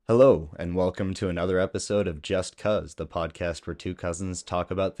Hello, and welcome to another episode of Just Cuz, the podcast where two cousins talk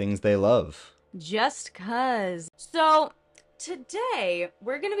about things they love. Just cuz. So, today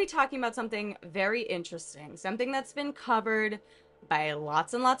we're going to be talking about something very interesting, something that's been covered by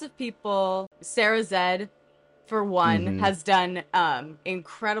lots and lots of people. Sarah Zed, for one, Mm-hmm. has done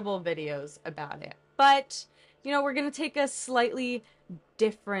incredible videos about it. But, we're going to take a slightly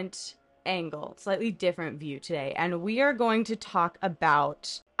different angle, slightly different view today, and we are going to talk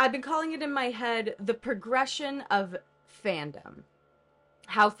about, I've been calling it in my head, the progression of fandom,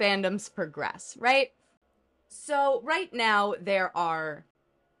 how fandoms progress, right? So right now there are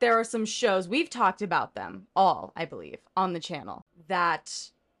some shows, we've talked about them all, I believe, on the channel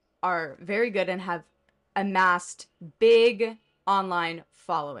that are very good and have amassed big online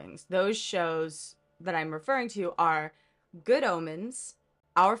followings. Those shows that I'm referring to are Good Omens,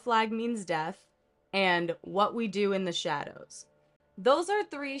 Our Flag Means Death, and What We Do in the Shadows. Those are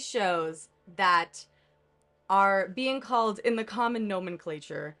three shows that are being called in the common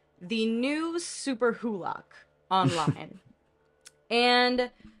nomenclature the new Superwholock online. And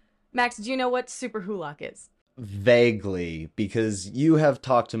Max, do you know what Superwholock is? Vaguely, because you have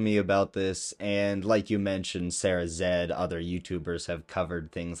talked to me about this, and like you mentioned, Sarah Zed, other YouTubers have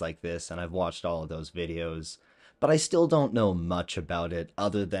covered things like this, and I've watched all of those videos. But I still don't know much about it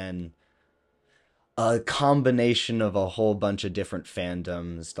other than a combination of a whole bunch of different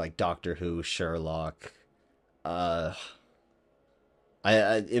fandoms, like Doctor Who, Sherlock. Uh,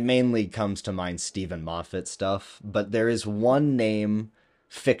 it mainly comes to mind Stephen Moffat stuff, but there is one name,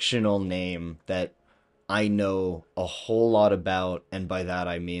 fictional name, that I know a whole lot about, and by that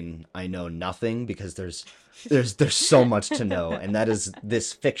I mean I know nothing because there's so much to know, and that is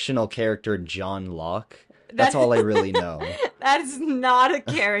this fictional character John Locke. That's That all I really know. that is not a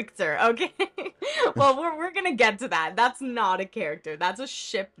character, okay? Well, we're gonna get to that. That's not a character. That's a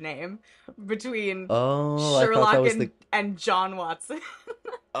ship name between Oh, I thought that Sherlock was the. and John Watson.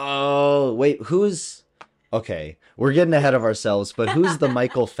 Oh, wait, who's. Okay, we're getting ahead of ourselves, but who's the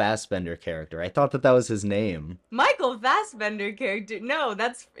Michael Fassbender character? I thought that was his name. Michael Fassbender character. No,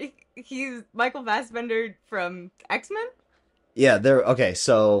 he's Michael Fassbender from X-Men? Yeah, there. Okay,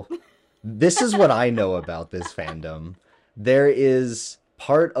 so this is what I know about this fandom. There is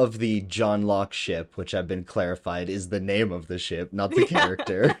part of the John Locke ship, which I've been clarified is the name of the ship, not the Yeah.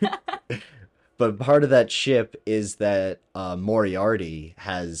 character. But part of that ship is that Moriarty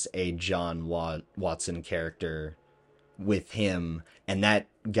has a Watson character with him, and that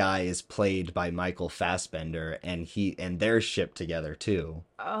guy is played by Michael Fassbender, and their ship together too.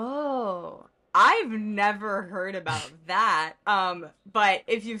 Oh, I've never heard about that. But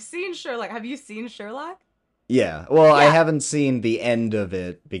if you've seen Sherlock, have you seen Sherlock? Yeah, well, I Yeah. haven't seen the end of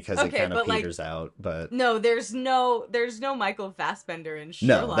it because it Okay, kind of but like peters out, but no, there's no Michael Fassbender in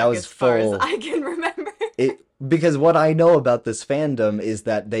no, that Sherlock was as far as full. I can remember. It because what I know about this fandom is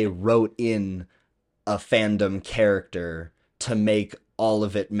that they wrote in a fandom character to make all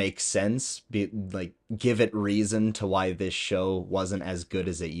of it make sense, like give it reason to why this show wasn't as good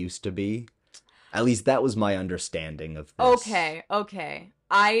as it used to be. At least that was my understanding of this. Okay.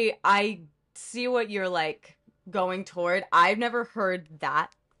 I see what you're like going toward. I've never heard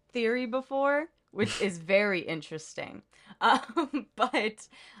that theory before, which is very interesting. But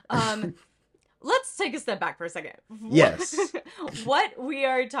let's take a step back for a second. Yes. What we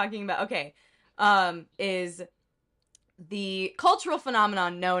are talking about, okay, is the cultural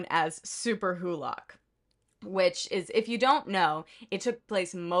phenomenon known as Superwholock, which is, if you don't know, it took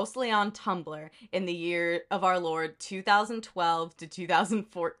place mostly on Tumblr in the year of our Lord 2012 to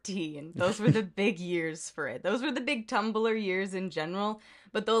 2014. Those were the big years for it. Those were the big Tumblr years in general,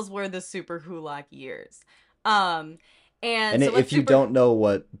 but those were the Superwholock years. And And so if you don't know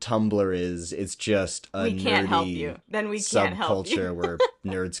what Tumblr is, it's just a we can't help nerdy you. Then we can't help you. subculture where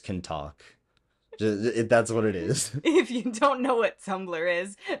nerds can talk. That's what it is. If you don't know what Tumblr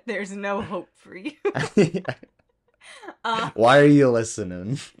is, there's no hope for you. uh, Why are you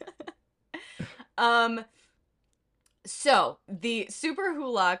listening? um, so the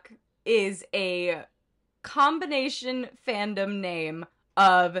Superwholock is a combination fandom name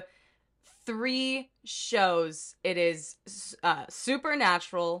of three shows. It is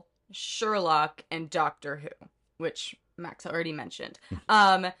Supernatural, Sherlock, and Doctor Who, which Max already mentioned.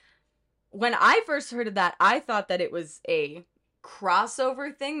 When I first heard of that, I thought that it was a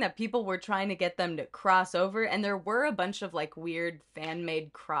crossover thing, that people were trying to get them to cross over, and there were a bunch of like weird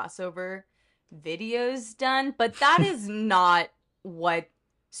fan-made crossover videos done, but that is not what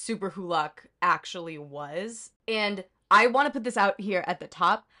Superwholock actually was. And I want to put this out here at the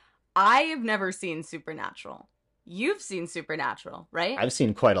top. I have never seen Supernatural. you've seen Supernatural, right? I've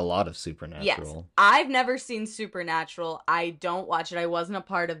seen quite a lot of Yes. Supernatural. I've never seen Supernatural. I don't watch it. I wasn't a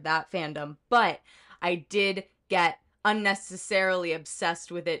part of that fandom, but I did get unnecessarily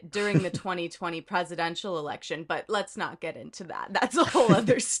obsessed with it during the 2020 presidential election, but let's not get into that. That's a whole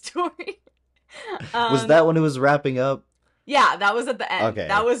other story. Was Um that when it was wrapping up? yeah, that was at the end. Okay.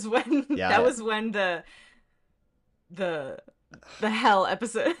 That was when that Yeah. was when the the hell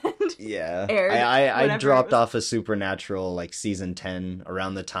episode Yeah. aired, I whatever it dropped was. off of Supernatural like season 10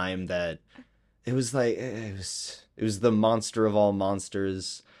 around the time that it was like it was the monster of all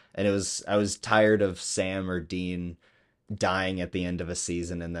monsters, and I was tired of Sam or Dean dying at the end of a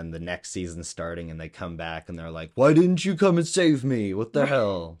season and then the next season starting and they come back and they're like, "Why didn't you come and save me? What the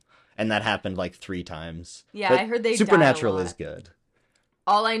hell?" And that happened like 3 times. Yeah, I But heard they died a Supernatural is lot. good.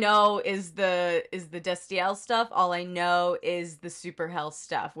 All I know is the Destiel stuff. All I know is the Super Hell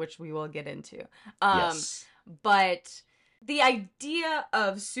stuff, which we will get into. Um, Yes. but the idea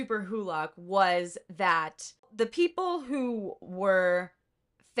of Super Hulock was that the people who were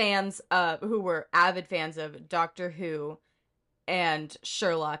avid fans of Doctor Who and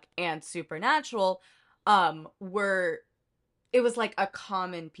Sherlock and Supernatural, were it was like a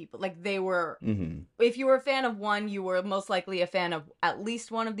common people. Like they were, Mhm. if you were a fan of one, you were most likely a fan of at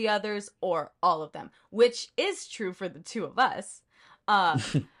least one of the others or all of them, which is true for the two of us. Um,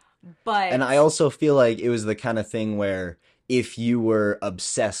 And but I also feel like it was the kind of thing where if you were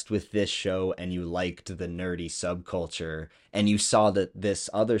obsessed with this show and you liked the nerdy subculture and you saw that this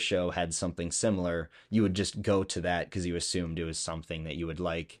other show had something similar, you would just go to that because you assumed it was something that you would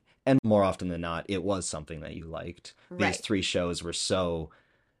like. And more often than not, it was something that you liked. These right, 3 shows were so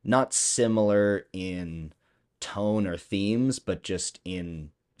not similar in tone or themes, but just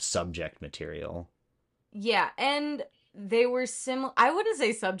in subject material. yeah, and they were similar. I wouldn't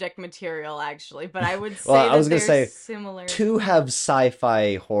say subject material actually, but I would Well, say I was that gonna they're say similar. 2 have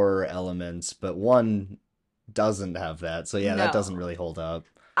sci-fi horror elements, but 1 doesn't have that. So yeah, that doesn't No, really hold up.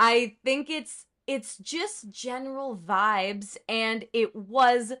 I think it's just general vibes, and it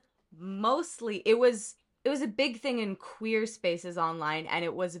was a big thing in queer spaces online, and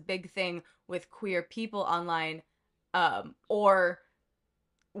it was a big thing with queer people online, or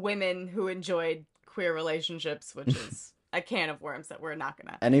women who enjoyed queer relationships, which is a can of worms that we're not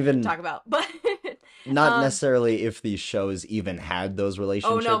gonna And even talk about. But not um necessarily if these shows even had those oh no,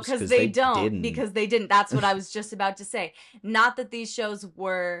 relationships, because because they they don't. didn't. Because they didn't. That's what I was just about to say. Not that these shows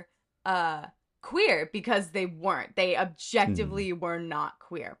were uh queer, because they weren't. They Hmm. objectively were not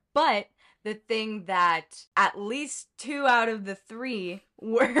queer. But the thing that at least 2 out of the 3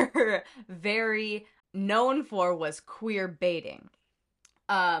 were very known for was queer baiting.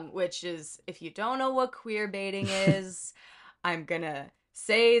 Which is, if you don't know what queer baiting is, I'm gonna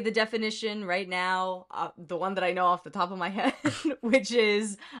say the definition right now, the one that I know off the top of my head, which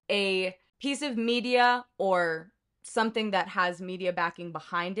is a piece of media or something that has media backing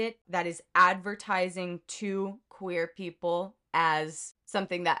behind it that is advertising to queer people as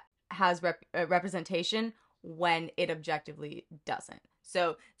something that has representation when it objectively doesn't.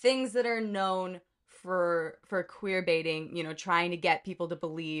 So things that are known for queer baiting, trying to get people to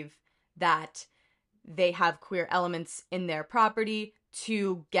believe that they have queer elements in their property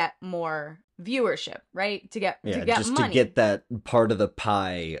to get more viewership, right? To Yeah, get just to money. get that part of the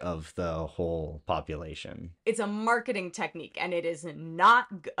pie of the whole population. It's a marketing technique, and it is not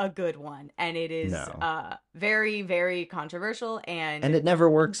a good one, and it is No. very, very controversial. And And it never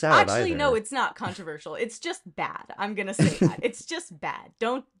works out actually, no, either. it's not controversial. It's just bad. I'm gonna say that. It's just bad.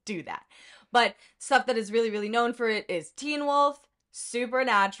 Don't do that. But stuff that is really, really known for it is Teen Wolf,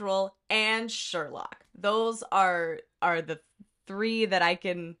 Supernatural, and Sherlock. Those are the 3 that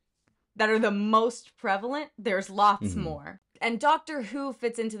are the most prevalent. There's lots Hmm. more. And Doctor Who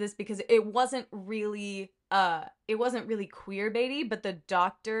fits into this because it wasn't really queer baity, but the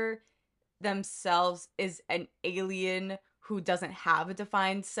Doctor themselves is an alien who doesn't have a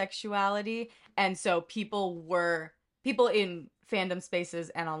defined sexuality, and so people in fandom spaces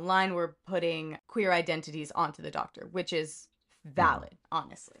and online were putting queer identities onto the Doctor, which is Hmm. valid,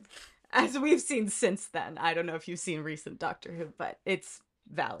 honestly, as we've seen since then. I don't know if you've seen recent Doctor Who, but it's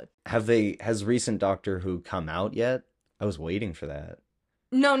valid. Has recent Doctor Who come out yet? I was waiting for that.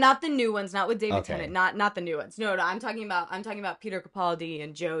 No, not the new ones, not with David Tennant, Okay. not the new ones. No, no, I'm talking about Peter Capaldi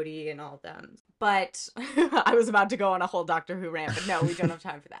and Jodie and all of them. But I was about to go on a whole Doctor Who rant, but no, we don't have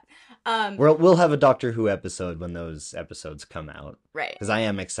time for that. We'll have a Doctor Who episode when those episodes come out, Right. because I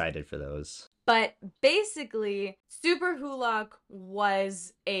am excited for those. But basically, Super Hulock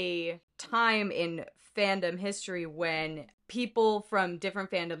was a time in fandom history when people from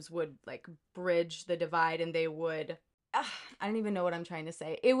different fandoms would like bridge the divide, and they would I don't even know what I'm trying to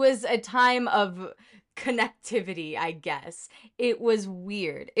say. It was a time of connectivity, I guess. It was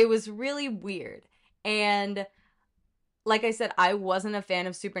weird. It was really weird. And like I said, I wasn't a fan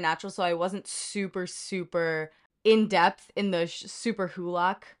of Supernatural, so I wasn't super in depth in the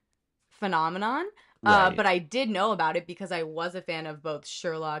Superwholock phenomenon. Right. But I did know about it because I was a fan of both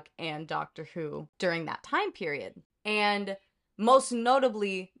Sherlock and Doctor Who during that time period. And most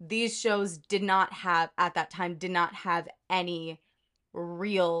notably, these shows did not have, at that time, did not have any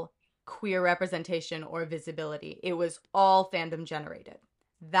real queer representation or visibility. It was all fandom generated.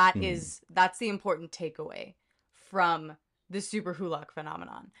 Mhm. That's the important takeaway from the Superwholock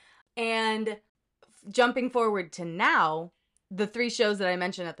phenomenon. And jumping forward to now, the three shows that I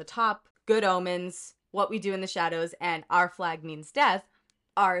mentioned at the top, Good Omens, What We Do in the Shadows, and Our Flag Means Death,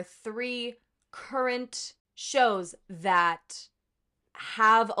 are three current shows that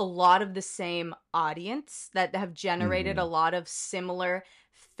have a lot of the same audience, that have generated a Mhm. lot of similar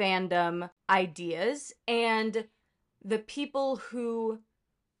fandom ideas. And the people who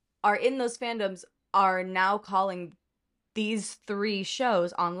are in those fandoms are now calling these three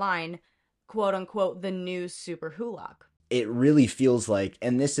shows online, quote unquote, the new Superwholock. It really feels like,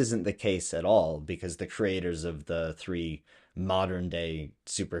 and this isn't the case at all, because the creators of the three modern day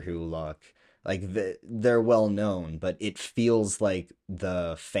Super Wholock, like they're well known, but it feels like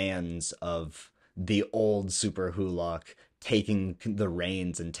the fans of the old Super Wholock taking the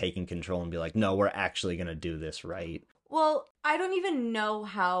reins and taking control and be like, no, we're actually gonna do this right. Well, I don't even know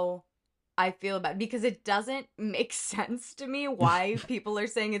how I feel about it because it doesn't make sense to me why people are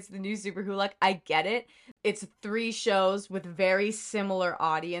saying it's the new Superwholock. I get it. It's three shows with very similar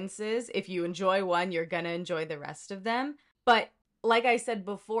audiences. If you enjoy one, you're gonna enjoy the rest of them. But like I said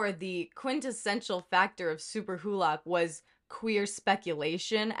before, the quintessential factor of Superwholock was queer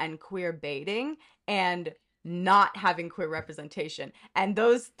speculation and queer baiting and not having queer representation. And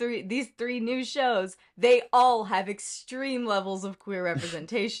these three new shows, they all have extreme levels of queer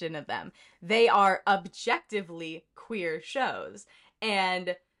representation of them. They are objectively queer shows.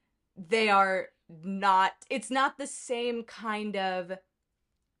 And they are not, it's not the same kind of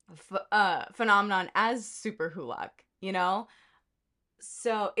phenomenon as Superwholock, you know?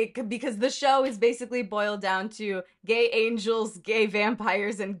 So it could, because the show is basically boiled down to gay angels, gay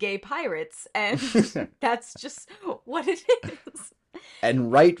vampires, and gay pirates, and that's just what it is.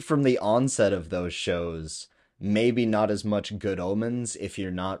 And right from the onset of those shows, maybe not as much Good Omens if you're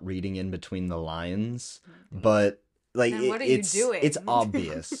not reading in between the lines, but like And what are you it's doing?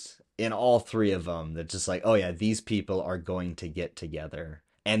 obvious in all three of them that just like, oh yeah, these people are going to get together.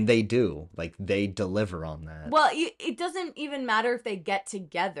 And they do. Like they deliver on that. Well, it doesn't even matter if they get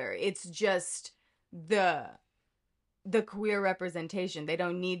together. It's just the the queer representation. They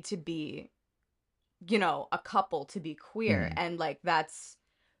don't need to be, a couple to be queer, Hmm. and like that's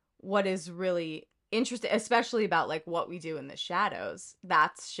what is really interesting, especially about like What We Do in the Shadows.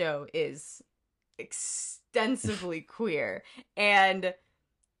 That show is extensively queer, and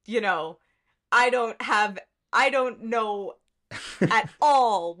you know, I don't know at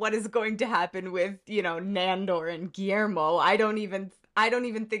all what is going to happen with, Nandor and Guillermo. I don't even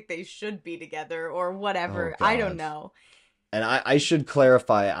think they should be together or Oh whatever. I don't God. know. And I should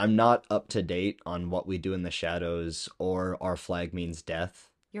clarify, I'm not up to date on What We Do in the Shadows or Our Flag Means Death.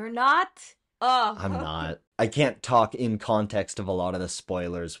 You're not? I'm Oh. not. I can't talk in context of a lot of the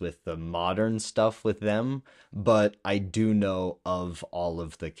spoilers with the modern stuff with them, but I do know of all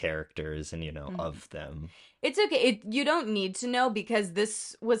of the characters and, Mhm. of them. It's okay. You don't need to know because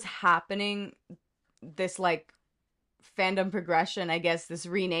this was happening, this like fandom progression, I guess, this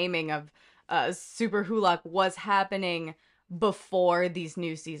renaming of Super Wholock was happening before these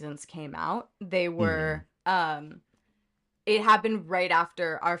new seasons came out. They Hmm. were it happened right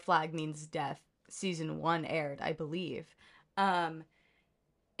after Our Flag Means Death season 1 aired, I believe. Um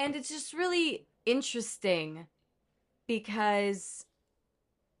and it's just really interesting because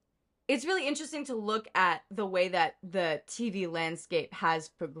it's really interesting to look at the way that the TV landscape has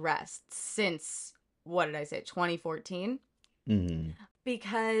progressed since, what did I say, 2014? Hmm.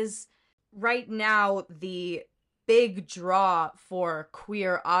 Because right now the big draw for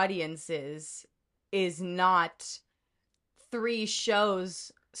queer audiences is not three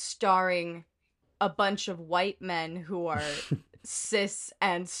shows starring a bunch of white men who are cis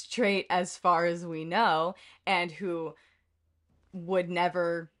and straight as far as we know and who would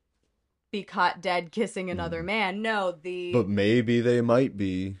never be caught dead kissing another man. No, But the maybe they might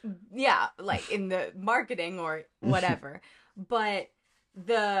be. yeah, like in the marketing or whatever. But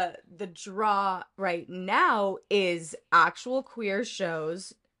the draw right now is actual queer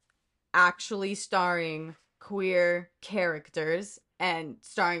shows actually starring queer characters and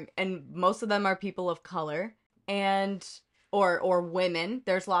most of them are people of color and or women.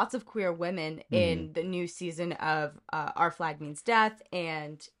 There's lots of queer women Hmm. in the new season of Our Flag Means Death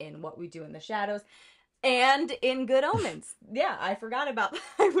and in What We Do in the Shadows and in Good Omens. Yeah, I forgot about that.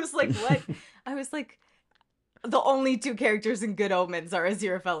 I was like, what? I was like, the only two characters in Good Omens are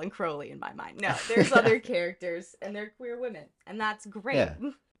Aziraphale and Crowley in my mind. No, there's other characters and they're queer women, and that's great. Yeah.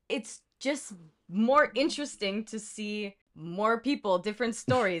 It's just more interesting to see more people, different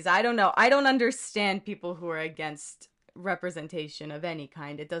stories. I don't know. I don't understand people who are against representation of any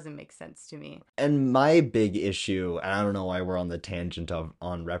kind. It doesn't make sense to me. And my big issue, and I don't know why we're on the tangent of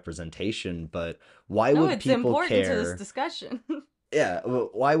on representation, but why No, would it's people important to this care? discussion. Yeah,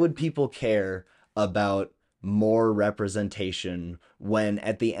 why would people care about more representation when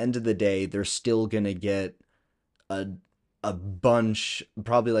at the end of the day they're still gonna get a a bunch,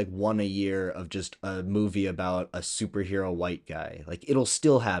 probably like one a year, of just a movie about a superhero white guy. Like it'll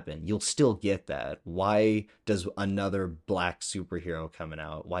still happen. You'll still get that. Why does another black superhero coming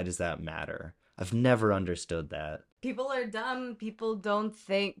out? Why does that matter? I've never understood that. People are dumb. People don't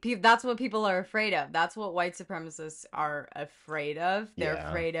think. That's what people are afraid of. That's what white supremacists are afraid of. They're Yeah.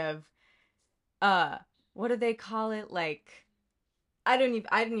 afraid of uh what do they call it? Like I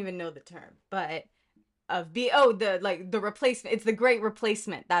didn't even know the term, but of be oh the like the replacement. It's the great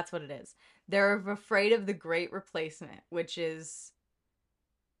replacement. That's what it is. They're afraid of the great replacement, which is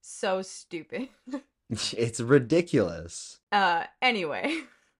so stupid. It's ridiculous. Anyway.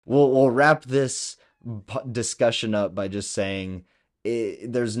 We'll wrap this discussion up by just saying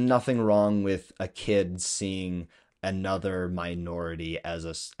there's nothing wrong with a kid seeing another minority as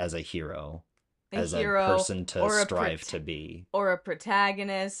a hero, A as a hero person to or strive to be. or a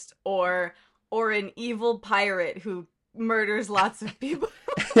protagonist or an evil pirate who murders lots of people.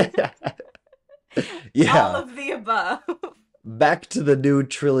 All Yeah, of the above. back to the new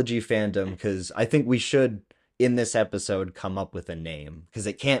trilogy fandom, because I think we should in this episode come up with a name, because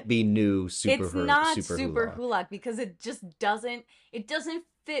it can't be new It's not super super hula. Hulak because it doesn't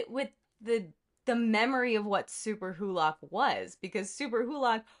fit with the memory of what Super Hulak was, because Super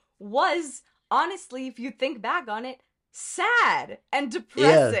Hulak was, honestly, if you think back on it, sad and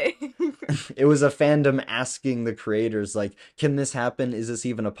Yeah, depressing. it was a fandom asking the creators, like, can this happen? Is this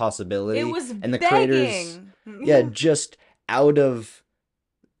even a It possibility? was And the creators, begging. yeah, just out of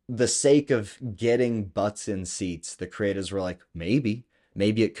the sake of getting butts in seats, the creators were like, maybe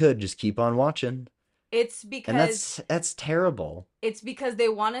it could, just keep on watching. It's And because that's terrible. it's because they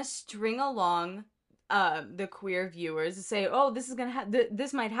want to string along the queer viewers to say, oh, this is gonna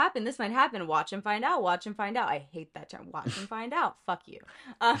this might happen, watch and find out, watch and find out. I hate that term, watch and find out. Fuck you.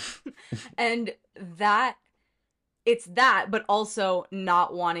 uh, and that it's that, but also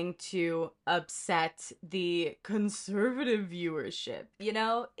not wanting to upset the conservative viewership.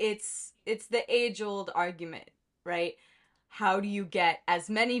 It's the age old argument, right? How do you get as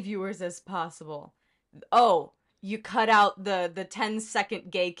many viewers as possible? Oh, you cut out the 10-second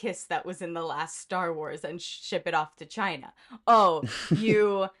gay kiss that was in the last Star Wars and ship it off to China. Oh,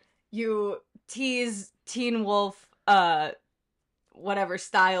 you tease Teen Wolf, whatever,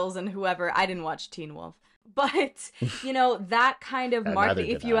 Styles and whoever. I didn't watch Teen Wolf, but that kind of Neither marketing.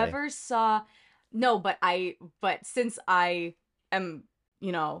 did If you I. ever saw, no, but since I am,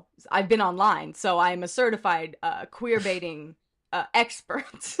 I've been online, so I'm a certified queer baiting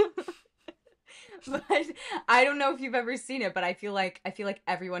expert. But I don't know if you've ever seen it, but I feel like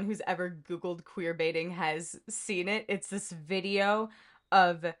everyone who's ever Googled queer baiting has seen it. It's this video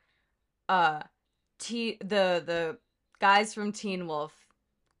of uh the guys from Teen Wolf,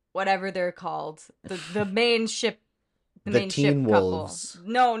 whatever they're called, the main ship, the The main ship Teen couple. Wolves.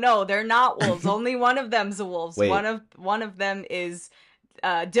 No, they're not wolves. Only one of them's a wolf. One Wait, of one of them is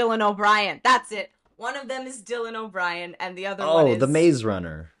Dylan O'Brien. That's it. One of them is Dylan O'Brien, and the other one oh, the is, Maze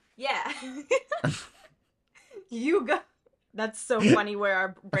Runner. yeah. You go. That's so funny where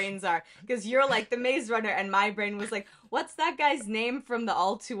our brains are, because you're like the Maze Runner, and my brain was like, "What's that guy's name from the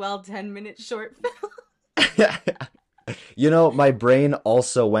All Too Well 10-minute short film?" My brain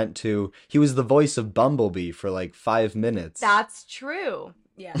also went to, he was the voice of Bumblebee for like 5 minutes. That's true.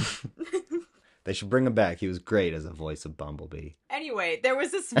 Yeah. They should bring him back. He was great as a voice of Bumblebee. Anyway, there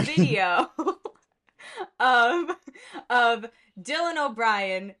was this video of of Dylan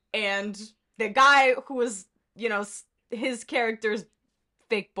O'Brien and the guy who was, his character's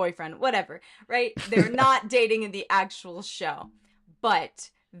fake boyfriend, whatever, right? They're not dating in the actual show, but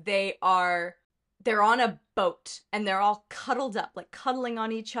they are they're on a boat and they're all cuddled up, like cuddling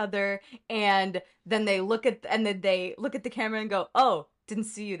on each other, and then they look at the camera and go, "Oh, didn't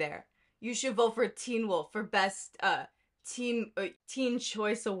see you there. You should vote for Teen Wolf for best teen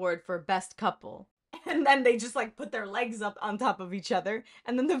choice award for best couple." And then they just like put their legs up on top of each other,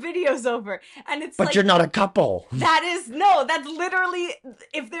 and then the video's over. And it's But like, you're not a couple. that's literally,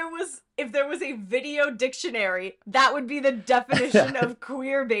 if there was a video dictionary, that would be the definition of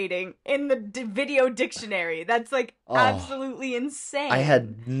queer baiting in the video dictionary. That's like Oh, absolutely insane. I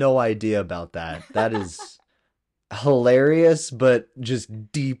had no idea about that. That is hilarious, but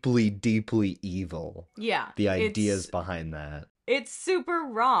just deeply, deeply evil. Yeah, The ideas behind that. it's super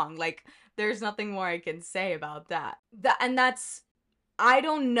wrong. Like, there's nothing more I can say about that. And that's, I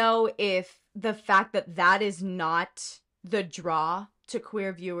don't know if the fact that that is not the draw to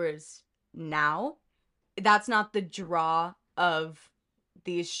queer viewers now, that's not the draw of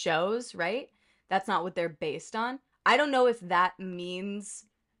these shows, right? That's not what they're based on. I don't know if that means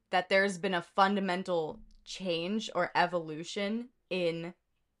that there's been a fundamental change or evolution in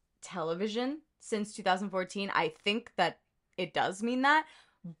television since 2014. I think that it does mean that,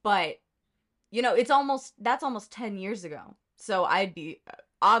 but that's almost 10 years ago. So I'd be,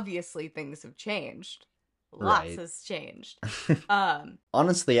 obviously things have changed. Lots Right. has changed.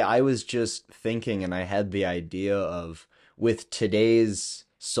 Honestly, I was just thinking, and I had the idea of, with today's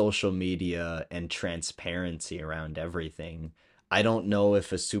social media and transparency around everything, I don't know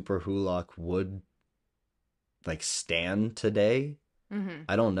if a Super Hulock would like stand today. Mhm.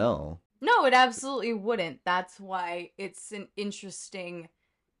 I don't know. No, it absolutely wouldn't. That's why it's an interesting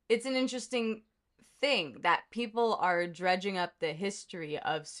thing that people are dredging up the history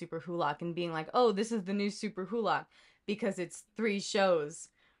of Super Hulock and being like, "Oh, this is the new Super Hulock because it's three shows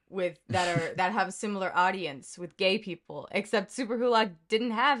that have a similar audience with gay people, except Super Hulock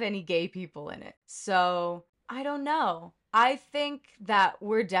didn't have any gay people in it." So, I don't know. I think that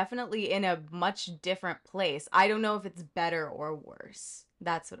we're definitely in a much different place. I don't know if it's better or worse.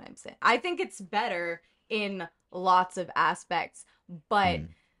 That's what I'm saying. I think it's better in lots of aspects, but Hmm.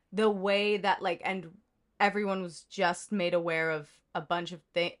 the way that, like, and everyone was just made aware of a bunch of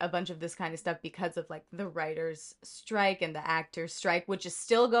this kind of stuff because of like the writers strike and the actors strike, which is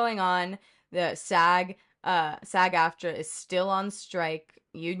still going on. The SAG-AFTRA is still on strike.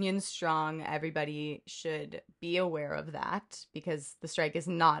 Union strong. Everybody should be aware of that because the strike is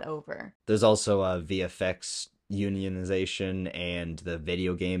not over. There's also a VFX unionization and the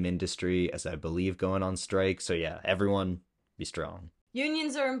video game industry, as I believe, going on strike. So yeah, everyone be strong.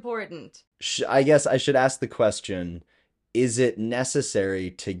 Unions are important. I guess I should ask the question, is it necessary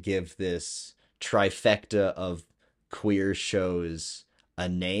to give this trifecta of queer shows a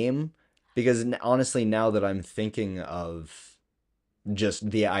name? Because honestly, now that I'm thinking of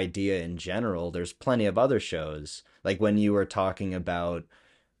just the idea in general, there's plenty of other shows. Like when you were talking about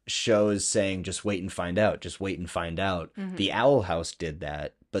shows saying just wait and find out, just wait and find out. Mm-hmm. The Owl House did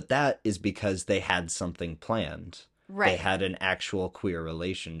that, but that is because they had something planned. They Right. had an actual queer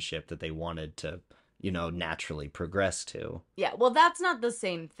relationship that they wanted to, naturally progress to. Yeah, well, that's not the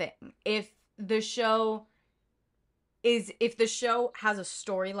same thing. If the show has a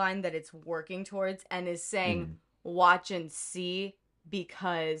storyline that it's working towards and is saying Mm. watch and see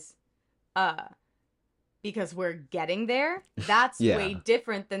because uh because we're getting there, that's way Yeah.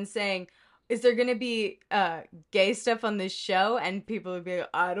 different than saying, is there gonna be gay stuff on this show? And people would be like,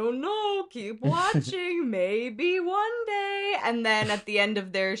 I don't know, keep watching, maybe one day. And then at the end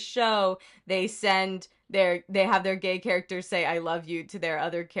of their show, they have their gay character say I love you to their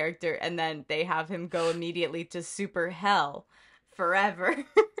other character, and then they have him go immediately to super hell forever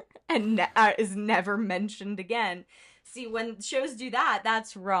and is never mentioned again. See, when shows do that,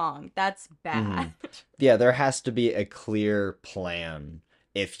 that's wrong. That's Hmm. bad. Yeah, there has to be a clear plan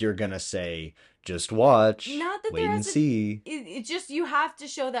if you're gonna say, just watch, Not that wait there and has to. see. It just, you have to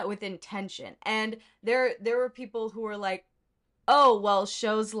show that with intention. And there were people who were like, oh well,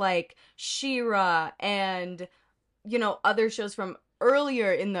 shows like She-Ra and other shows from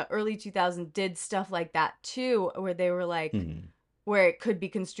earlier in the early 2000s did stuff like that too, where they were like, Hmm. where it could be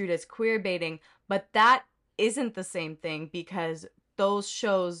construed as queer baiting, but that isn't the same thing because those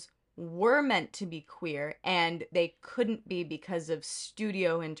shows were meant to be queer and they couldn't be because of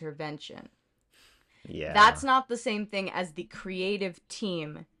studio intervention. Yeah. That's not the same thing as the creative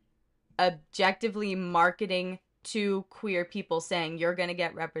team objectively marketing to queer people saying you're going to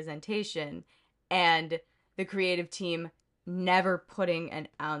get representation, and the creative team never putting an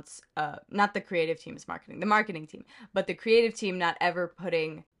ounce not the creative team's marketing, the marketing team, but the creative team not ever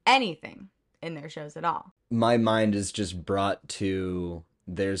putting anything in their shows at all. My mind is just brought to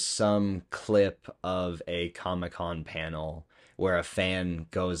there's some clip of a Comic-Con panel where a fan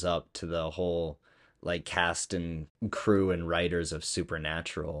goes up to the whole like cast and crew and writers of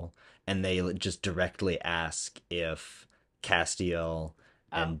Supernatural, and they just directly ask if Castiel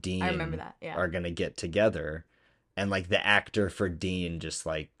Oh, and I remember Dean that. Yeah. are gonna get together, and like the actor for Dean just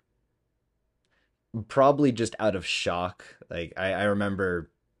like probably just out of shock. Like I remember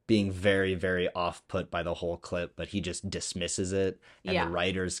being very, very off put by the whole clip, but he just dismisses it. And the Yeah.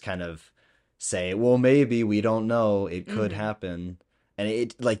 writers kind of say, well, maybe we don't know. It could Mm-hmm. happen. And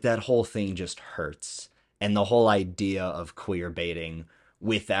it like that whole thing just hurts. And the whole idea of queer baiting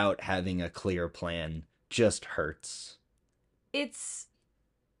without having a clear plan just hurts. It's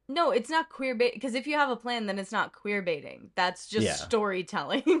no, it's not queer bait because if you have a plan, then it's not queer baiting. That's just Yeah.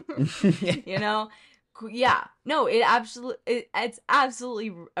 storytelling. You know? Yeah. No, it's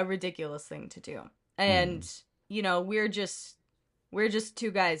absolutely a ridiculous thing to do. Mm. And we're just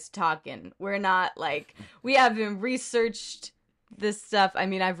two guys talking. We're not like we haven't researched this stuff. I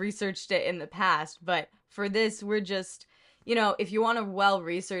mean, I've researched it in the past, but for this, we're just, if you want a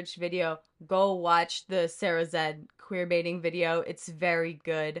well-researched video, go watch the Sarah Zed queer baiting video. It's very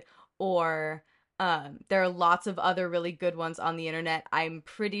good. Or there are lots of other really good ones on the internet. I'm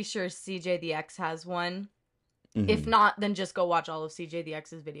pretty sure CJ the X has one. If Hmm. not, then just go watch all of CJ the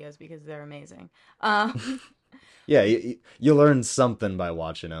X's videos because they're amazing. Um, Yeah, you learn something by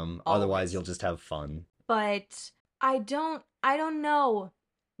watching them. Otherwise, always. you'll just have fun. But I don't know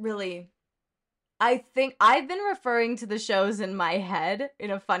really. I think I've been referring to the shows in my head in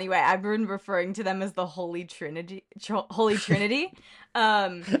a funny way. I've been referring to them as the Holy Trinity,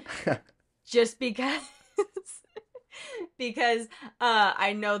 um, just because because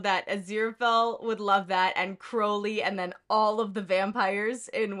I know that Aziraphale would love that, and Crowley, and then all of the vampires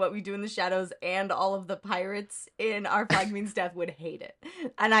in What We Do in the Shadows, and all of the pirates in Our Flag Means Death would hate it,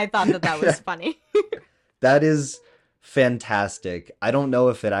 and I thought that was funny. That is fantastic. I don't know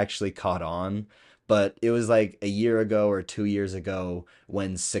if it actually caught on, but it was like a year ago or 2 years ago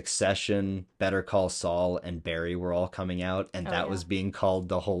when Succession, Better Call Saul, and Barry were all coming out, and Oh that yeah, was being called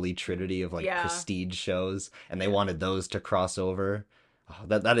the Holy Trinity of like yeah, prestige shows, and they yeah. wanted those to cross over. Oh,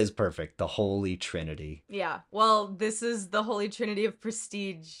 that is perfect. The Holy Trinity. Yeah. Well, this is the Holy Trinity of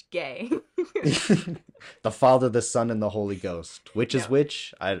prestige gay. The Father, the Son, and the Holy Ghost. Which is No.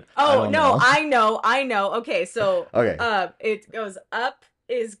 which? I Oh, don't no, know. I know. Okay, so Okay. it goes up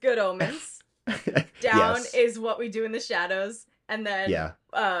is Good Omens, down Yes. is What We Do in the Shadows, and then Yeah.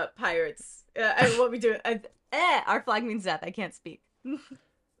 pirates. What we do Our Flag Means Death. I can't speak.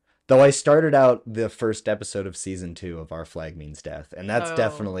 Though I started out the first episode of season 2 of Our Flag Means Death, and that's Oh.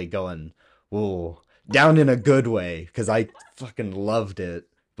 definitely going, whoa, down in a good way, because I fucking loved it.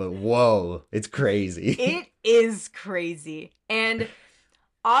 But whoa, it's crazy. It is crazy. And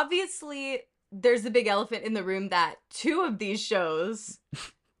obviously there's a big elephant in the room that two of these shows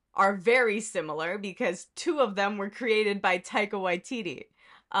are very similar because two of them were created by Taika Waititi,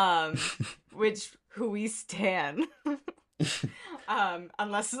 which who we stan,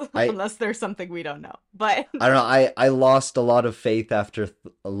 unless I unless there's something we don't know. But I don't know. I lost a lot of faith after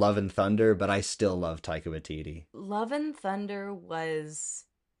Love and Thunder, but I still love Taika Waititi. Love and Thunder was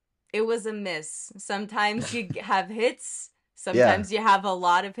a miss. Sometimes you have hits, Yeah. sometimes you have a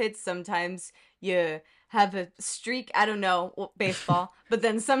lot of hits, sometimes you have a streak. I don't know, baseball, but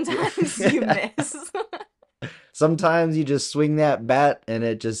then sometimes you miss. Sometimes you just swing that bat and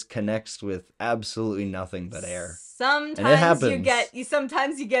it just connects with absolutely nothing but air. And it happens.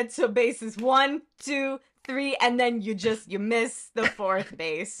 Sometimes you get to bases 1, 2, 3, and then you miss the fourth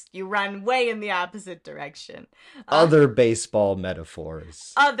base. You run way in the opposite direction. Uh, Other baseball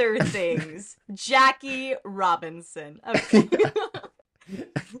metaphors. Other things. Jackie Robinson. Okay.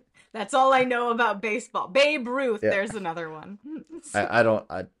 That's all I know about baseball. Babe Ruth, Yeah. there's another one. I don't.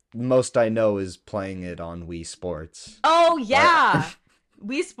 Most I know is playing it on Wii Sports. Oh, But yeah.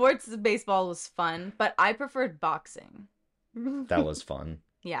 Wii Sports baseball was fun, but I preferred boxing. that was fun.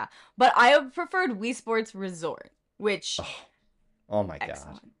 Yeah, but I preferred Wii Sports Resort, which Oh, oh my god.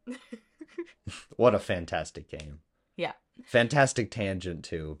 excellent. What a fantastic game. Yeah, Fantastic tangent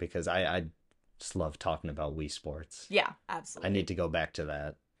too, because I just love talking about Wii Sports. yeah, I absolutely. need to go back to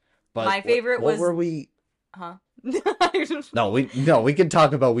that. But My favorite what was, were we? huh? No, we can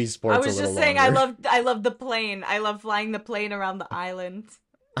talk about Wii I Sports a was little just saying longer. I loved the plane. I love flying the plane around the island.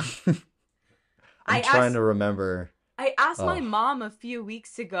 I I'm trying asked to remember. I asked my Oh, mom a few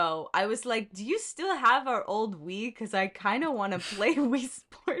weeks ago. I was like, "Do you still have our old Wii? Because I kind of want to play Wii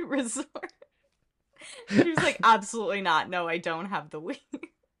Sport Resort." She was like, "Absolutely not. No, I don't have the Wii."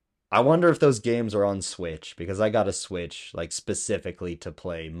 I wonder if those games are on Switch because I got a Switch like specifically to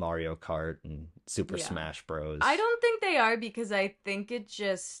play Mario Kart and Super Yeah. Smash I Bros. don't think they are because I think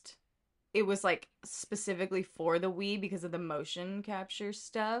it was like specifically for the Wii because of the motion capture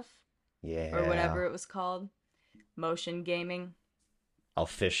stuff or Yeah, whatever it was called. Motion gaming. I'll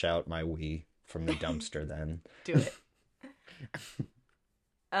fish out my Wii from the dumpster then. Do it.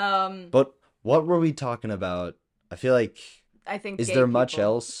 Um, But what were we talking about? I feel like I think is gay there much people.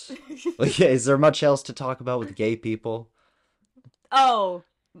 else? Like, yeah, is there much else to talk about with gay people? Oh,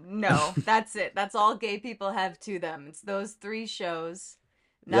 no. That's it. That's all gay people have to them. It's those three shows.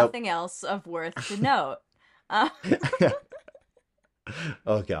 Yep. Nothing else of worth to note. Uh,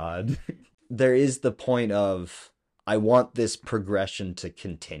 Oh God. There is the point of I want this progression to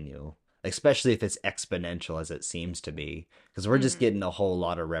continue, especially if it's exponential as it seems to be, because we're just mhm. getting a whole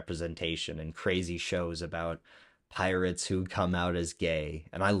lot of representation and crazy shows about pirates who come out as gay,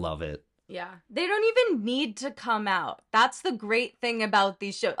 and I love it. Yeah. They don't even need to come out. That's the great thing about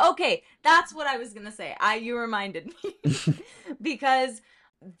these shows. Okay, that's what I was going to say. You reminded me. Because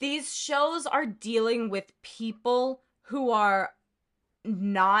these shows are dealing with people who are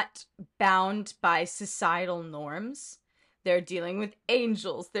not bound by societal norms. They're dealing with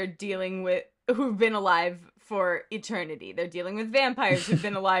angels. They're dealing with who've been alive for eternity. They're dealing with vampires who've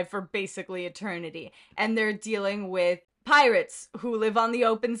been alive for basically eternity. And they're dealing with pirates who live on the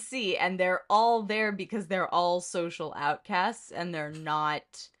open sea, and they're all there because they're all social outcasts, and they're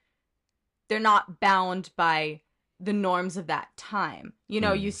not bound by the norms of that time. You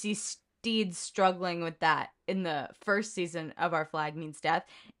Mm. see Steed struggling with that in the first season of Our Flag Means Death.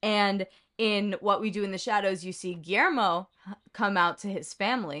 And in What We Do in the Shadows, you see Guillermo come out to his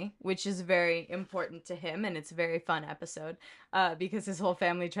family, which is very important to him. And it's a very fun episode because his whole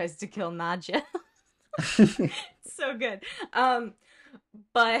family tries to kill Nadja. So good.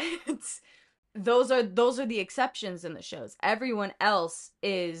 But those are the exceptions in the shows. Everyone else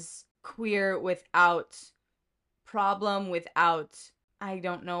is queer without problem, without, I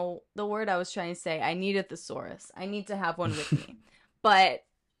don't know the word I was trying to say. I need a thesaurus. I need to have one with me. But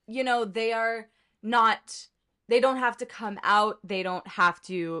they are not, they don't have to come out. They don't have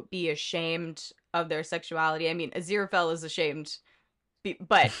to be ashamed of their sexuality. I mean, Aziraphale is ashamed,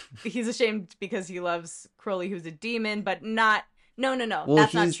 but he's ashamed because he loves Crowley, who's a demon, but not. No, no, no. Well,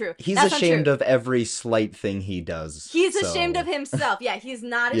 That's not he's true. he's That's not true. ashamed of every slight thing he does. He's ashamed of So, himself. Yeah, he's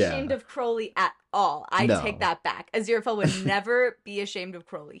not ashamed yeah. of Crowley at all. I take No. that back. Aziraphale would never be ashamed of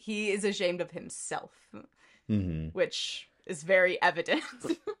Crowley. He is ashamed of himself, Hmm. which is very evident.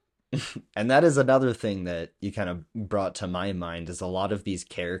 And that is another thing that you kind of brought to my mind is a lot of these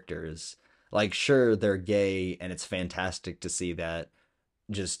characters, like sure they're gay and it's fantastic to see that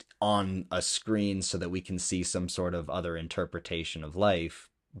just on a screen so that we can see some sort of other interpretation of life,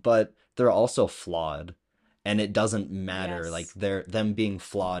 but they're also flawed. And it doesn't matter, like Yes. them being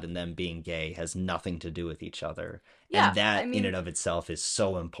flawed and them being gay has nothing to do with each other. And Yeah, I that in mean, and of itself is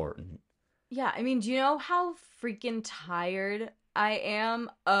so important. yeah, I mean, do you know how freaking tired I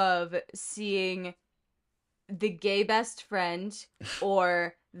am of seeing the gay best friend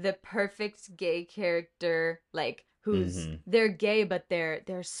or the perfect gay character, like who's Hmm. they're gay but they're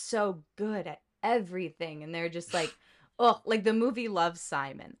so good at everything, and they're just like, oh, like the movie Love,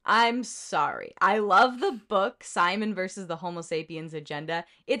 Simon. I'm sorry, I love the book Simon versus the Homo sapiens agenda.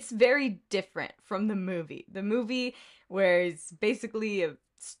 It's very different from the movie where it's basically a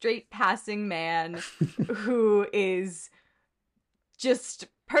straight passing man who is just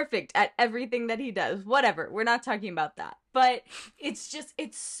perfect at everything that he does. Whatever. We're not talking about that. But it's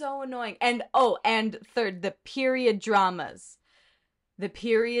so annoying. And oh, and third, the period dramas. The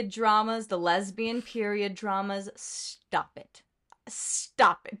period dramas, the lesbian period dramas, stop it.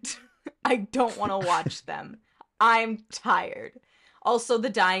 Stop it. I don't want to watch them. I'm tired. Also, the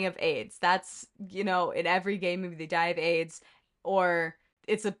dying of AIDS. That's, in every gay movie, they die of AIDS, or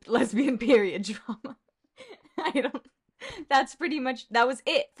it's a lesbian period drama. I don't, that's pretty much, that was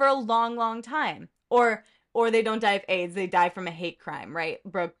it for a long, long time. Or they don't die of AIDS, they die from a hate crime, right?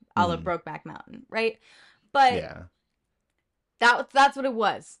 A la Hmm. Brokeback Mountain, right? But Yeah. that's what it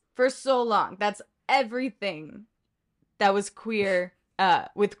was for so long. That's everything that was queer,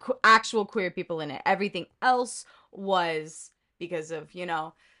 with actual queer people in it. Everything else was because of,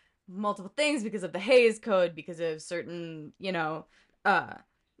 multiple things, because of the Hays Code, because of certain, uh,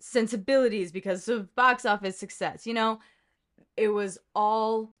 sensibilities, because of box office success. It was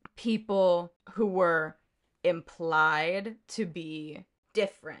all people who were implied to be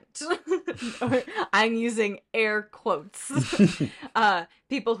different. I'm using air quotes.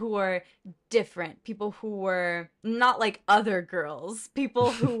 People who were different, people who were not like other girls,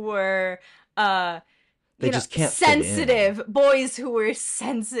 people who were They just can't fit in. sensitive, boys who were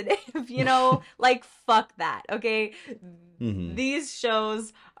sensitive, like fuck that, okay? Hmm. These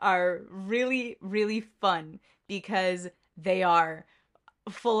shows are really, really fun because they are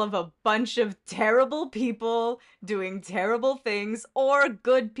full of a bunch of terrible people doing terrible things or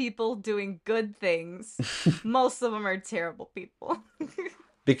good people doing good things. Most of them are terrible people.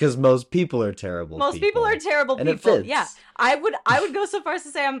 Because most people are terrible Most people are people. terrible And it people. Yeah. fits. I would go so far as to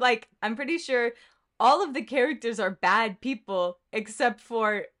say I'm pretty sure all of the characters are bad people except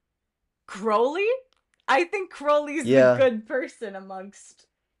for Crowley. I think Crowley's the Yeah. good person amongst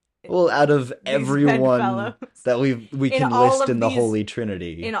Well, out of these everyone bedfellows that we in can all list of in the these Holy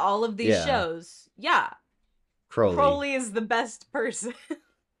Trinity. in all of these Yeah. shows. Yeah. Crowley. Crowley is the best person.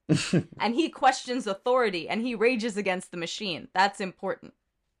 And he questions authority and he rages against the machine. That's important.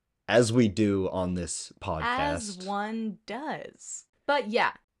 As we do on this As podcast. one does. But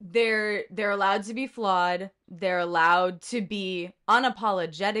yeah, they're allowed to be flawed. They're allowed to be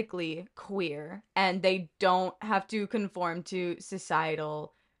unapologetically queer, and they don't have to conform to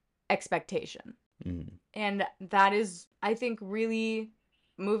societal expectation. Mm. And that is, I think, really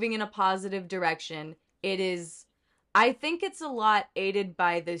moving in a positive direction. I think it's a lot aided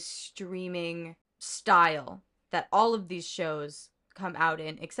by the streaming style that all of these shows come out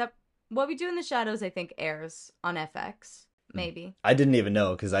in, except What We Do in the Shadows, I think, airs on FX. Maybe. I didn't even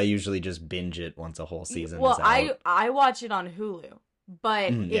know because I usually just binge it once a whole season Well, is out. I watch it on Hulu,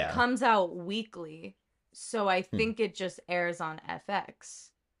 but it Yeah. comes out weekly, so I think it just airs on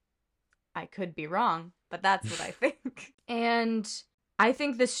FX. I could be wrong, but that's what I think. And I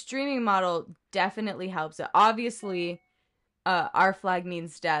think the streaming model definitely helps it. Obviously, Our Flag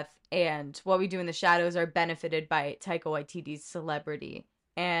Means Death and What We Do in the Shadows are benefited by Taika Waititi's celebrity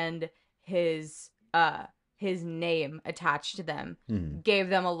and his name attached to them gave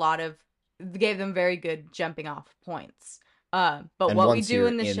them very good jumping off points. But And What We once Do you're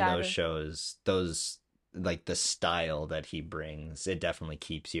in the in Shadows, those shows, those like the style that he brings, it definitely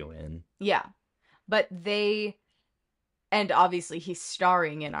keeps you in. yeah. But and obviously he's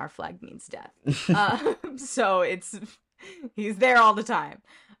starring in Our Flag Means Death. So he's there all the time.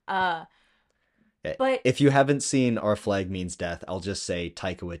 But If you haven't seen Our Flag Means Death, I'll just say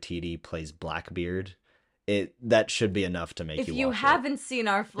Taika Waititi plays Blackbeard. That should be enough to make if you you watch haven't seen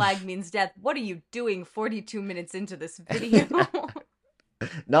Our Flag Means Death, what are you doing 42 minutes into this video? it.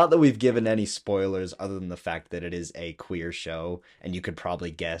 Not that we've given any spoilers other than the fact that it is a queer show and you could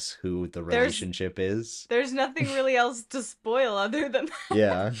probably guess who the relationship is. There's nothing really else to spoil other than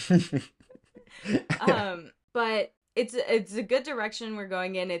that. Yeah. But it's a good direction we're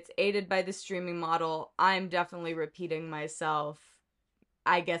going in. It's aided by the streaming model. I'm definitely repeating myself.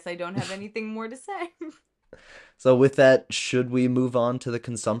 I guess I don't have anything more to say. So with that, should we move on to the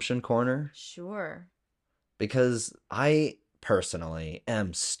consumption corner? Sure. Because I personally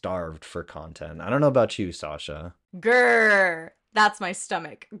am starved for content. I don't know about you, Sasha. Grr. That's my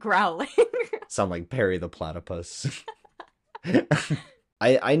stomach growling. Sound like Perry the Platypus.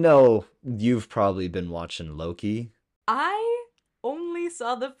 I know you've probably been watching Loki. I only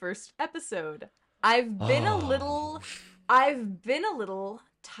saw the first episode. I've been a little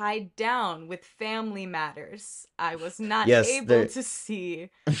tied down with family matters. I was not able to see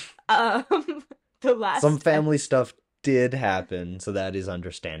the last some family stuff did happen, so that is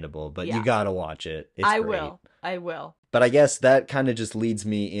understandable, but you gotta watch it. It's great. I will. But I guess that kind of just leads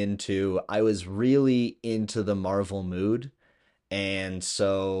me into, I was really into the Marvel mood, and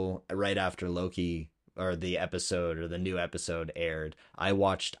so right after Loki or the episode or the new episode aired, I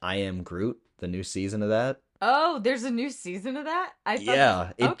watched I Am Groot, the new season of that. Oh, there's a new season of that?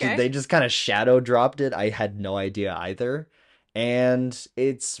 Okay. They just kind of shadow dropped it. I had no idea either. And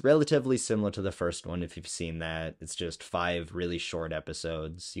it's relatively similar to the first one if you've seen that. It's just 5 really short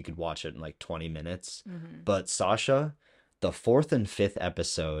episodes. You could watch it in like 20 minutes. Mm-hmm. But Sasha, the 4th and 5th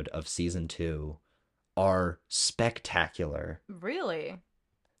episode of season 2 are spectacular. Really?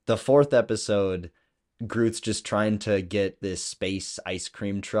 The 4th episode, Groot's just trying to get this space ice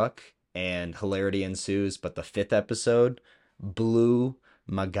cream truck and hilarity ensues, but the 5th episode blew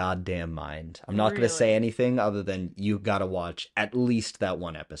my goddamn mind. I'm not going to say anything other than you gotta watch at least that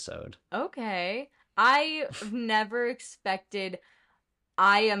one episode. Okay. I've never expected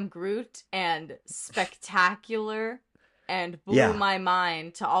I Am Groot and spectacular and blew my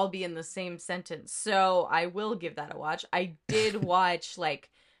mind to all be in the same sentence. So I will give that a watch. I did watch like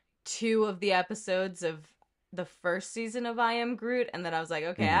 2 of the episodes of the first season of I Am Groot, and then I was like,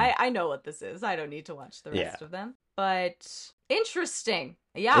 okay, Hmm. I know what this is. I don't need to watch the Yeah. rest of them. But interesting.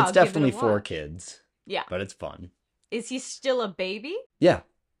 Yeah, It's I'll give it a definitely for watch. kids, Yeah. but it's fun. Is he still a baby? Yeah.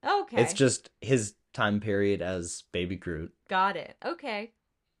 It's Okay. just his time period as Baby Groot. Got it. Okay.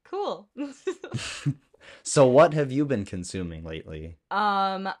 Cool. So what have you been consuming lately?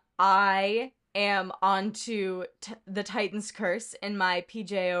 I am on to the Titan's Curse in my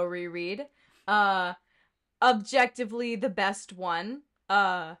PJO reread. Uh, Objectively the best one.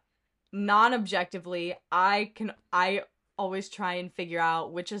 Non-objectively, I always try and figure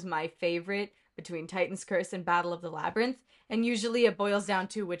out which is my favorite between Titan's Curse and Battle of the Labyrinth, and usually it boils down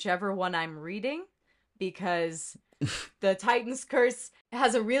to whichever one I'm reading, because the Titan's Curse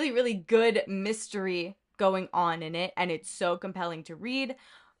has a really, really good mystery going on in it, and it's so compelling to read.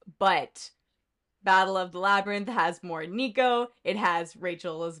 But Battle of the Labyrinth has more Nico. It has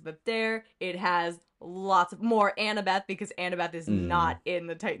Rachel Elizabeth Dare. It has lots of more Annabeth, because Annabeth is Mm. not in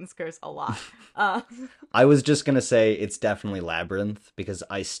the Titan's Curse a lot. Uh, I was just gonna say it's definitely Labyrinth because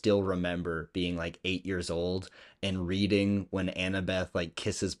I still remember being like 8 years old and reading when Annabeth like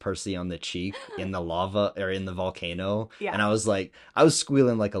kisses Percy on the cheek in the lava or in the volcano, yeah. and I was like, I was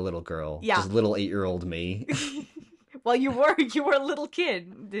squealing like a little girl, Yeah. just little 8-year-old me. Well, you were a little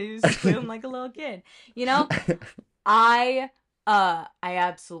kid. You was squealing like a little kid. You know, I I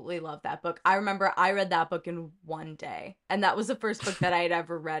absolutely love that book. I remember I read that book in one day. And that was the first book that I had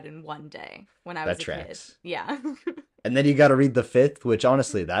ever read in one day when I That was a kid. tracks. Yeah. And then you got to read the fifth, which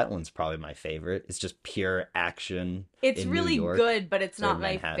honestly, that one's probably my favorite. It's just pure action It's in New really York good, but it's or not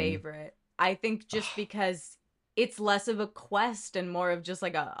my Manhattan. favorite. I think just because it's less of a quest and more of just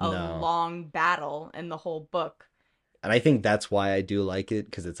like a No. long battle in the whole book. And I think that's why I do like it,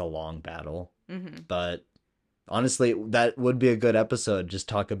 because it's a long battle. Mm-hmm. But honestly, that would be a good episode. Just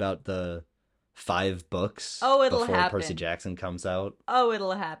talk about the 5 books Oh, it'll before Percy happen. Jackson comes out. Oh,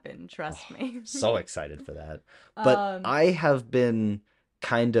 it'll happen. Oh, Trust me. so excited for that. But um, I have been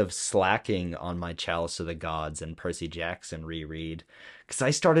kind of slacking on my Chalice of the Gods and Percy Jackson reread because I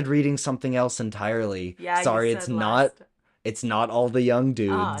started reading something else entirely. yeah, you Sorry, said last. it's not all the young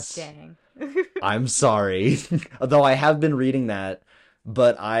Ah, dudes. dang. I'm sorry. Although I have been reading that,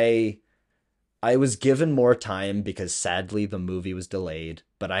 but I was given more time because sadly the movie was delayed,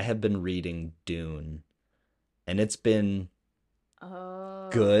 but I have been reading Dune and it's been Oh,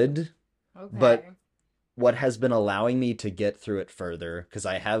 good, but okay. what has been allowing me to get through it further, because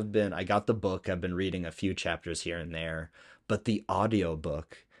I got the book, I've been reading a few chapters here and there, but the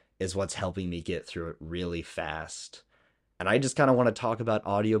audiobook is what's helping me get through it really fast. And I just kind of want to talk about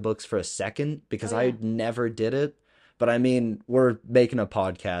audiobooks for a second Oh because yeah. I never did it. But I mean, we're making a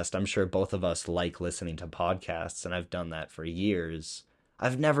podcast. I'm sure both of us like listening to podcasts, and I've done that for years.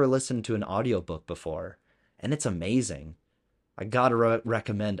 I've never listened to an audiobook before, and it's amazing. I gotta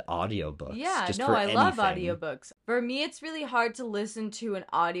recommend audiobooks Yeah, just no, for I love anything. audiobooks. For me, it's really hard to listen to an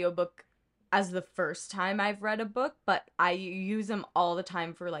audiobook as the first time I've read a book, but I use them all the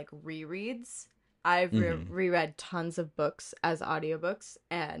time for like rereads. I've Hmm. reread tons of books as audiobooks,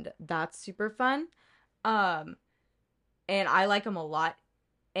 and that's super fun. Um, and I like them a lot.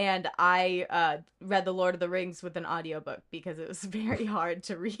 And I read The Lord of the Rings with an audiobook because it was very hard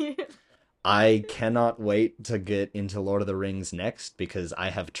to read. I cannot wait to get into Lord of the Rings next because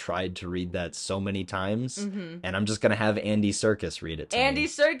I have tried to read that so many times, Mm-hmm. and I'm just gonna have Andy Serkis read it to Andy me.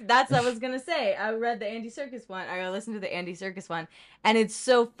 Serkis. That's what I was gonna say. I read the Andy Serkis one. I listened to the Andy Serkis one, and it's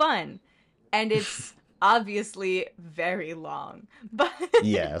so fun, and it's obviously very long, but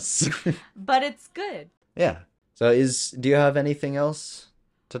Yes. but it's good. Yeah. So do you have anything else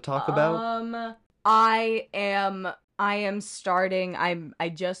to talk about? Um, I am starting. I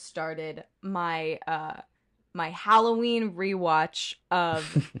just started my Halloween rewatch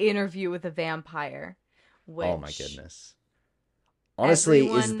of Interview with a Vampire, Oh my which goodness. Honestly, is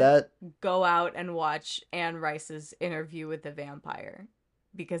everyone that go out and watch Anne Rice's Interview with the Vampire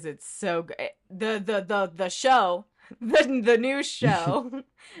because it's so good. The show, the new show,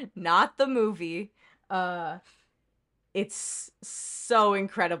 not the movie. Uh, it's so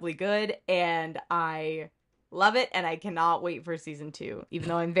incredibly good, and I love it, and I cannot wait for season 2. Even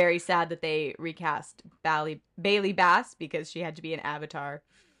though I'm very sad that they recast Bailey Bass because she had to be an Avatar.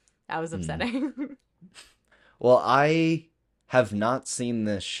 That was Hmm. upsetting. Well, I have not seen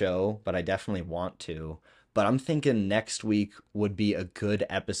this show, but I definitely want to. But I'm thinking next week would be a good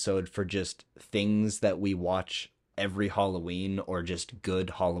episode for just things that we watch every Halloween or just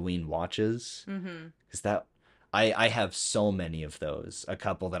good Halloween watches. Mm-hmm. Because I have so many of those. A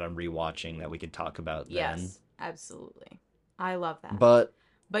couple that I'm rewatching that we could talk about then. Yes, absolutely. I love that. But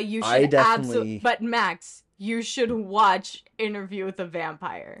But you I should absolutely. definitely But Max, You should watch Interview with a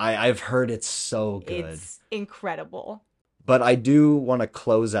Vampire. I've heard it's so good. It's incredible. But I do want to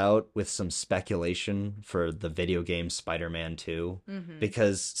close out with some speculation for the video game Spider-Man 2 Mm-hmm.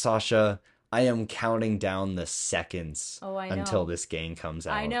 because Sasha, I am counting down the seconds Oh, I until know. this game comes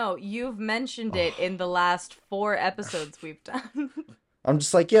I out. know. You've mentioned it Oh, in the last 4 episodes we've done. I'm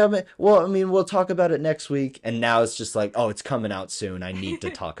just like, yeah, well, I mean, we'll talk about it next week. And now it's just like, oh, it's coming out soon. I need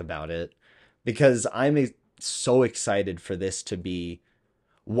to talk about it because so excited for this to be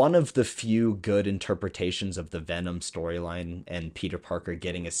one of the few good interpretations of the Venom storyline and Peter Parker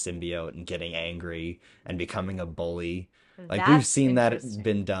getting a symbiote and getting angry and becoming a bully. Like we've That's seen that interesting.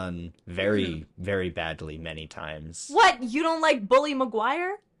 been done very, very badly many times. What? You don't like Bully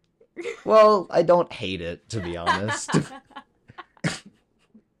Maguire? Well, I don't hate it, to be honest.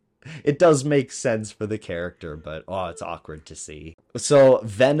 It does make sense for the character, but oh, it's awkward to see. So,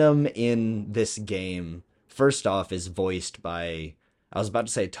 Venom in this game, first off, is voiced by, I was about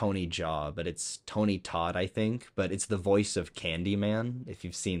to say Tony Jaa, but it's Tony Todd, I think, but it's the voice of Candyman, if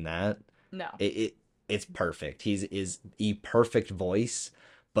you've seen that. No. It's perfect. He's is a perfect voice,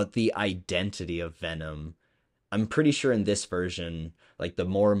 but the identity of Venom, I'm pretty sure in this version, like the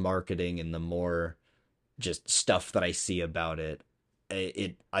more marketing and the more just stuff that I see about it,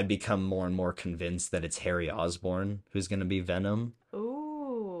 I become more and more convinced that it's Harry Osborn who's going to be Venom.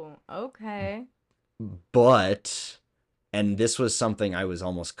 Ooh, okay. But and this was something I was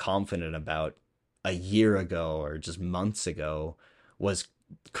almost confident about a year ago or just months ago was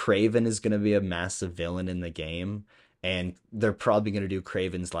Craven is going to be a massive villain in the game and they're probably going to do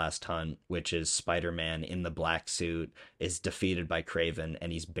Craven's Last Hunt, which is Spider-Man in the black suit is defeated by Craven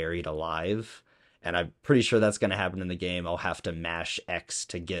and he's buried alive. And I'm pretty sure that's going to happen in the game. I'll have to mash X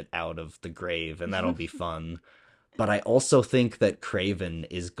to get out of the grave, and that'll be fun. But I also think that Craven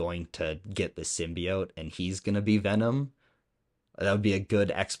is going to get the symbiote, and he's going to be Venom. That would be a good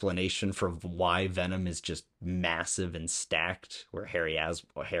explanation for why Venom is just massive and stacked, where Harry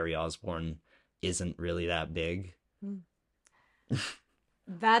Osborn isn't really that big.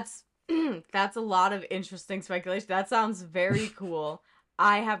 That's that's a lot of interesting speculation. That sounds very cool.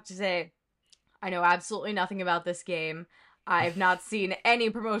 I have to say, I know absolutely nothing about this game. I've not seen any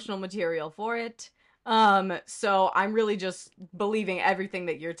promotional material for it. So I'm really just believing everything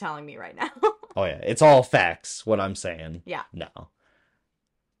that you're telling me right now. Oh yeah, it's all facts, what I'm saying. Yeah. No.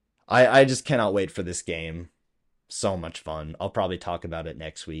 I just cannot wait for this game. So much fun. I'll probably talk about it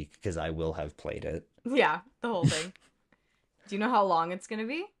next week because I will have played it. Yeah, the whole thing. Do you know how long it's gonna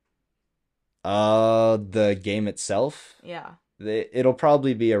be? The game itself, Yeah. it'll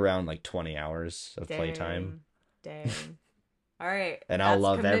probably be around like 20 hours of playtime, Dang. Dang. All right. and I'll That's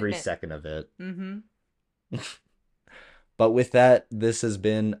love every commitment. second of it. Mm-hmm. But with that, this has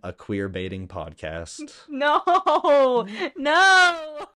been a queer baiting podcast. No! No!